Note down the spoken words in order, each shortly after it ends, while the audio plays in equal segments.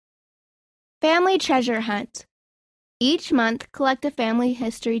Family Treasure Hunt. Each month, collect a family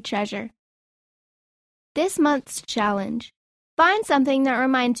history treasure. This month's challenge. Find something that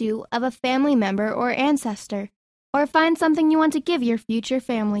reminds you of a family member or ancestor, or find something you want to give your future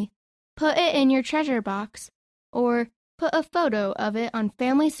family. Put it in your treasure box, or put a photo of it on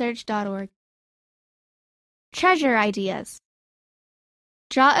FamilySearch.org. Treasure Ideas.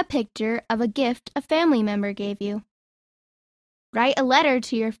 Draw a picture of a gift a family member gave you. Write a letter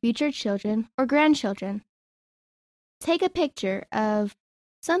to your future children or grandchildren. Take a picture of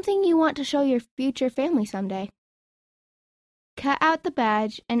something you want to show your future family someday. Cut out the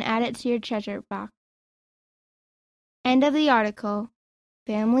badge and add it to your treasure box. End of the article.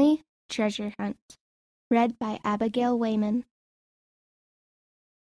 Family Treasure Hunt. Read by Abigail Wayman.